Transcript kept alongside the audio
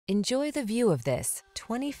Enjoy the view of this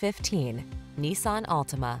 2015 Nissan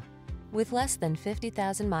Altima. With less than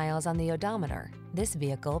 50,000 miles on the odometer, this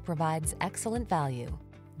vehicle provides excellent value.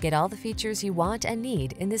 Get all the features you want and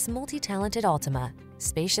need in this multi-talented Altima.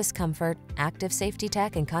 Spacious comfort, active safety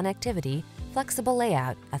tech and connectivity, flexible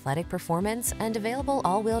layout, athletic performance, and available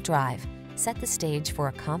all-wheel drive set the stage for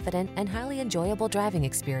a confident and highly enjoyable driving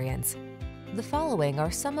experience. The following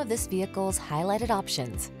are some of this vehicle's highlighted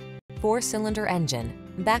options: 4-cylinder engine,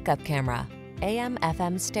 backup camera,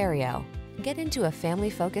 AM/FM stereo. Get into a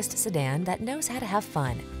family-focused sedan that knows how to have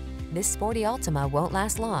fun. This sporty Altima won't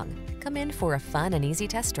last long. Come in for a fun and easy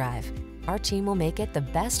test drive. Our team will make it the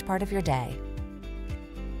best part of your day.